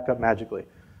all back up magically.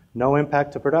 No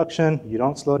impact to production, you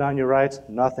don't slow down your writes,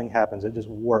 nothing happens, it just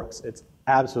works. It's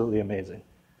absolutely amazing.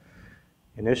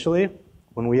 Initially,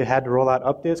 when we had to roll out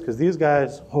updates, because these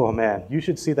guys, oh man, you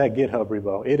should see that GitHub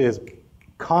repo. It is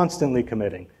constantly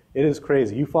committing. It is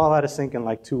crazy. You fall out of sync in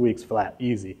like 2 weeks flat,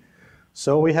 easy.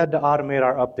 So we had to automate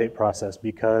our update process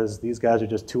because these guys are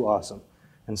just too awesome.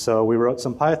 And so we wrote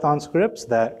some Python scripts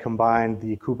that combined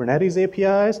the Kubernetes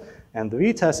APIs and the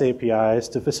Vitess APIs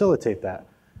to facilitate that.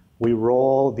 We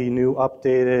roll the new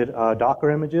updated Docker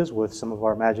images with some of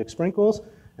our magic sprinkles,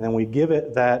 and then we give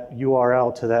it that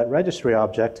URL to that registry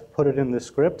object, put it in this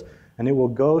script, and it will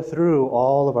go through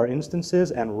all of our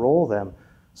instances and roll them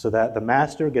so that the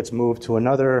master gets moved to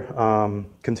another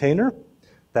container.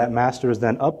 That master is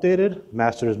then updated,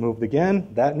 master is moved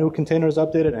again, that new container is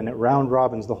updated, and it round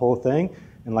robins the whole thing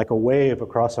in like a wave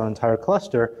across our entire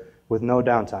cluster with no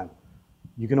downtime.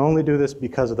 You can only do this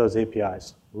because of those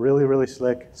APIs. Really, really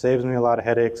slick, saves me a lot of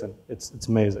headaches, and it's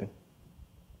amazing.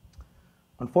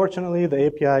 Unfortunately, the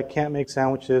API can't make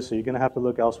sandwiches, so you're going to have to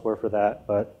look elsewhere for that,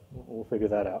 but we'll figure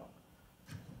that out.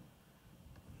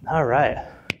 All right.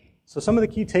 So some of the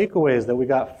key takeaways that we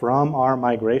got from our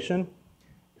migration.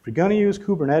 If you're going to use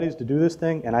Kubernetes to do this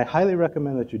thing, and I highly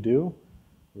recommend that you do,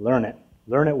 learn it.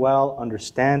 Learn it well,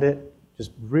 understand it.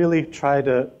 Just really try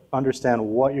to understand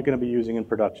what you're going to be using in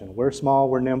production. We're small,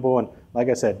 we're nimble, and like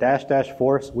I said, --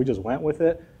 force, we just went with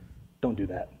it. Don't do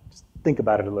that. Just think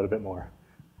about it a little bit more.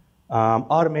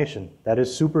 Automation, that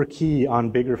is super key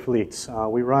on bigger fleets.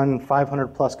 We run 500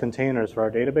 plus containers for our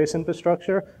database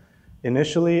infrastructure.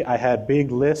 Initially, I had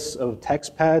big lists of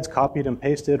text pads copied and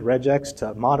pasted, regex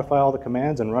to modify all the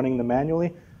commands and running them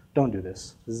manually. Don't do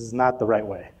this. This is not the right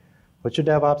way. Put your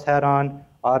DevOps hat on,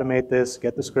 automate this,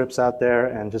 get the scripts out there,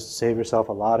 and just save yourself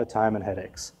a lot of time and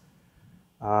headaches.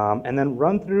 And then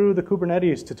run through the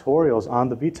Kubernetes tutorials on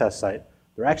the Vitess site.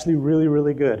 They're actually really,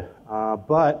 really good.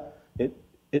 But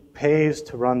it pays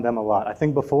to run them a lot. I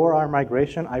think before our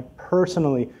migration, I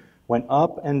personally went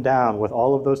up and down with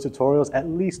all of those tutorials at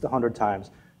least 100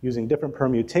 times, using different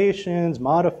permutations,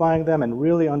 modifying them, and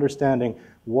really understanding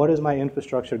what is my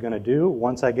infrastructure going to do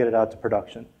once I get it out to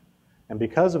production. And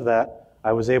because of that,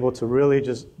 I was able to really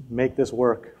just make this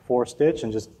work for Stitch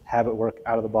and just have it work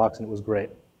out of the box, and it was great.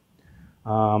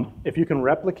 If you can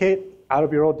replicate out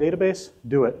of your old database,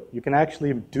 do it. You can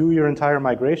actually do your entire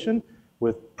migration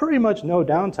with pretty much no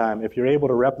downtime if you're able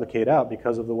to replicate out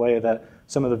because of the way that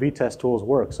some of the Vitess tools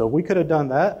work. So if we could have done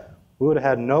that, we would have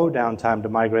had no downtime to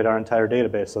migrate our entire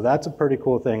database. So that's a pretty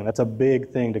cool thing. That's a big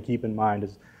thing to keep in mind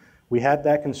is we had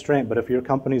that constraint, but if your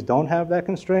companies don't have that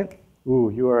constraint,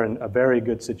 ooh, you are in a very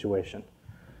good situation.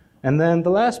 And then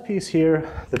the last piece here,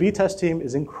 the Vitess team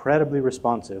is incredibly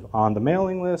responsive on the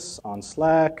mailing lists, on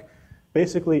Slack,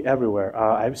 basically everywhere.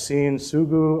 I've seen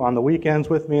Sugu on the weekends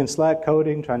with me in Slack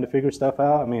coding, trying to figure stuff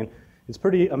out. I mean, it's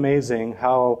pretty amazing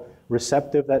how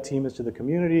receptive that team is to the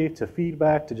community, to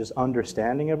feedback, to just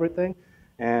understanding everything.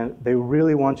 And they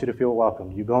really want you to feel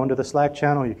welcome. You go into the Slack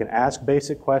channel, you can ask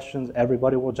basic questions,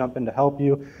 everybody will jump in to help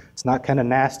you. It's not kind of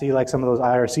nasty like some of those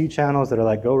IRC channels that are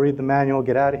like, go read the manual,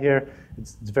 get out of here.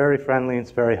 It's very friendly,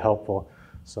 it's very helpful.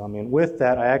 So I mean, with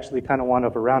that, I actually kind of want a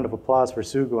round of applause for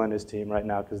Sugu and his team right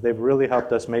now because they've really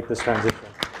helped us make this transition.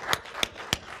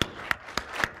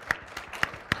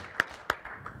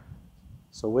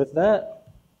 So with that,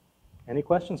 any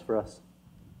questions for us?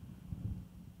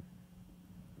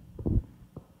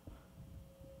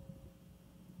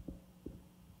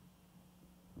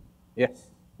 Yes.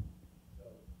 So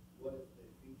what is the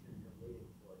feature you're waiting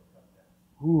for to come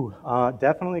down?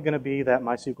 Definitely going to be that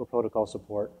MySQL protocol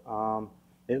support.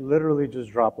 It literally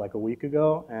just dropped like a week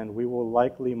ago, and we will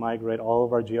likely migrate all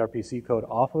of our gRPC code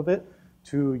off of it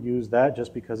to use that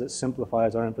just because it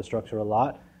simplifies our infrastructure a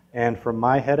lot. And for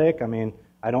my headache, I mean,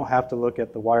 I don't have to look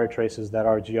at the wire traces that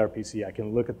are gRPC. I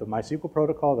can look at the MySQL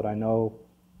protocol that I know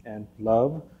and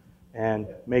love and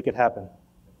make it happen.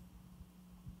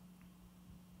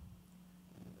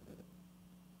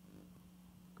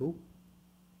 Cool.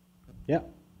 Yeah.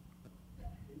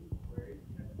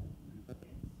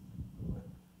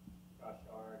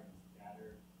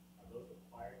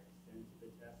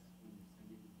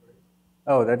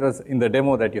 Oh, that was in the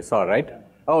demo that you saw, right?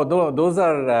 Oh, those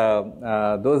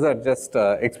are just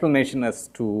explanation as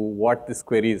to what this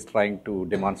query is trying to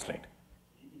demonstrate.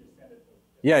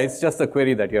 Yeah, it's just a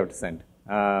query that you have to send.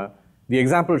 The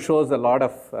example shows a lot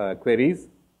of queries,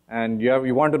 and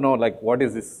you want to know like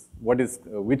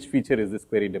which feature is this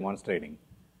query demonstrating.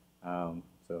 So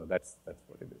that's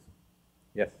what it is.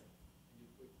 Yes. Can you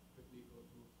quickly go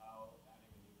through how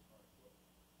adding a new chart works?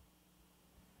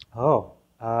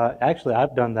 Actually,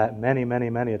 I've done that many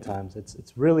a times.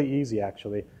 It's really easy,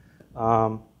 actually.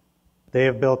 They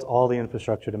have built all the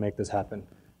infrastructure to make this happen.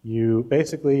 You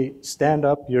basically stand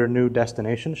up your new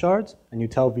destination shards, and you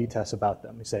tell Vitess about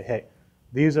them. You say, hey,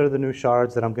 these are the new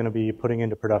shards that I'm going to be putting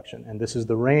into production, and this is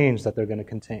the range that they're going to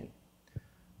contain.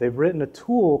 They've written a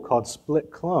tool called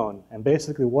split clone, and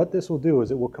basically what this will do is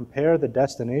it will compare the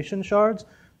destination shards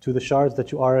to the shards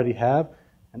that you already have,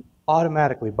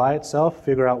 automatically, by itself,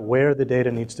 figure out where the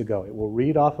data needs to go. It will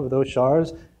read off of those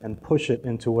shards and push it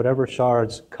into whatever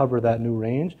shards cover that new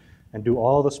range and do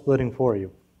all the splitting for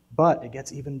you. But it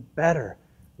gets even better.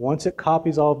 Once it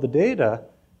copies all of the data,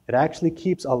 it actually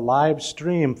keeps a live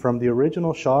stream from the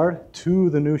original shard to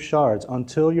the new shards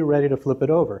until you're ready to flip it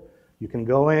over. You can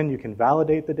go in, you can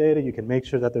validate the data, you can make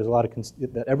sure that there's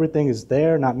that everything is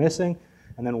there, not missing,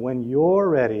 and then when you're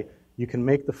ready, you can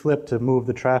make the flip to move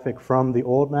the traffic from the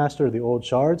old master, the old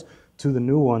shards, to the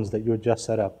new ones that you had just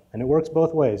set up. And it works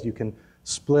both ways. You can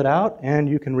split out and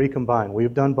you can recombine.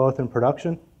 We've done both in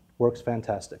production. Works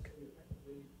fantastic.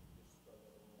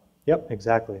 Yep,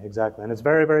 exactly. And it's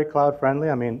very cloud friendly.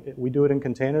 I mean, we do it in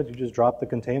containers. You just drop the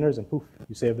containers and poof,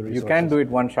 you save the resources. You can do it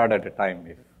one shard at a time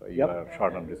if you are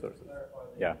short on resources.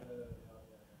 Yeah.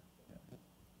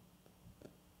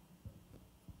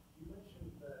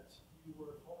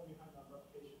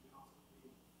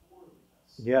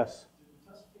 Yes.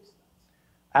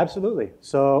 Absolutely.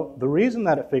 So the reason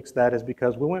that it fixed that is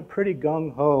because we went pretty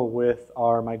gung-ho with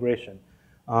our migration.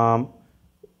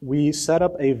 We set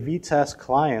up a Vitess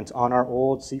client on our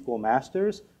old SQL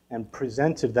masters and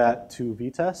presented that to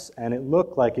Vitess, and it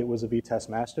looked like it was a Vitess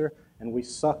master, and we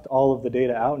sucked all of the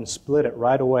data out and split it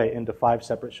right away into 5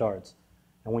 separate shards.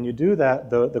 And when you do that,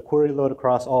 the query load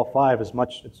across all 5 is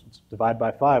it's divided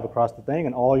by 5 across the thing,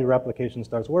 and all your replication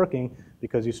starts working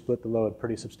because you split the load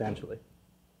pretty substantially.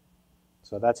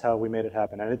 So that's how we made it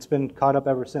happen. And it's been caught up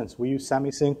ever since. We use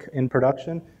semi-sync in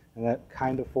production, and that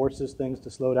kind of forces things to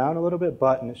slow down a little bit,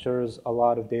 but ensures a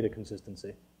lot of data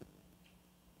consistency.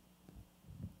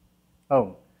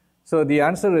 Oh, so the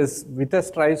answer is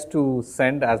Vitess tries to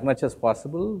send as much as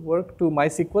possible work to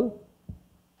MySQL,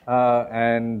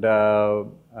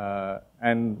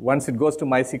 and once it goes to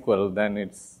MySQL, then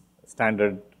it's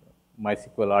standard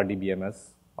MySQL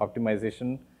RDBMS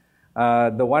optimization.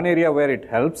 The one area where it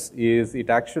helps is it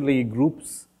actually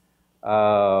groups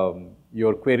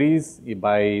your queries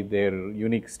by their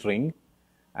unique string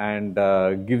and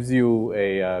gives you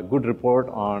a good report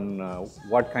on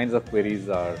what kinds of queries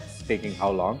are taking how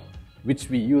long, which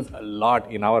we use a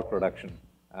lot in our production.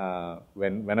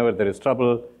 Whenever there is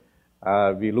trouble,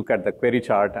 we look at the query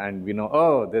chart and we know,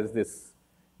 oh, there's this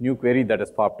new query that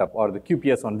has popped up, or the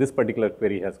QPS on this particular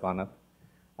query has gone up.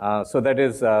 So that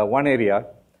is one area.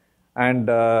 And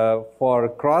for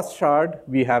cross-shard,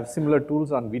 we have similar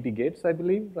tools on VT Gates, I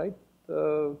believe, right?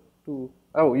 Oh,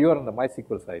 you are on the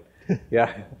MySQL side.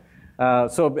 Yeah.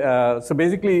 So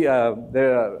basically,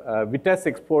 Vitess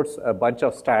exports a bunch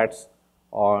of stats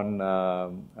on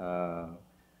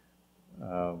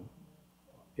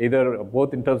either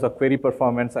both in terms of query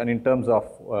performance and in terms of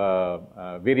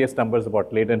various numbers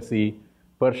about latency,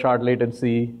 per shard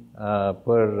latency,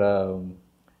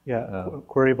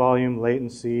 query volume,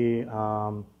 latency,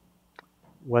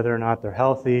 whether or not they're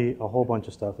healthy, a whole bunch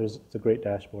of stuff. It's a great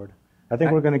dashboard. I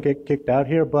think we're going to get kicked out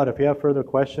here, but if you have further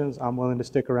questions, I'm willing to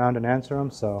stick around and answer them.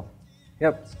 So,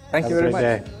 yep. Thank you very much.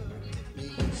 Have a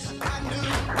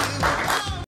great day.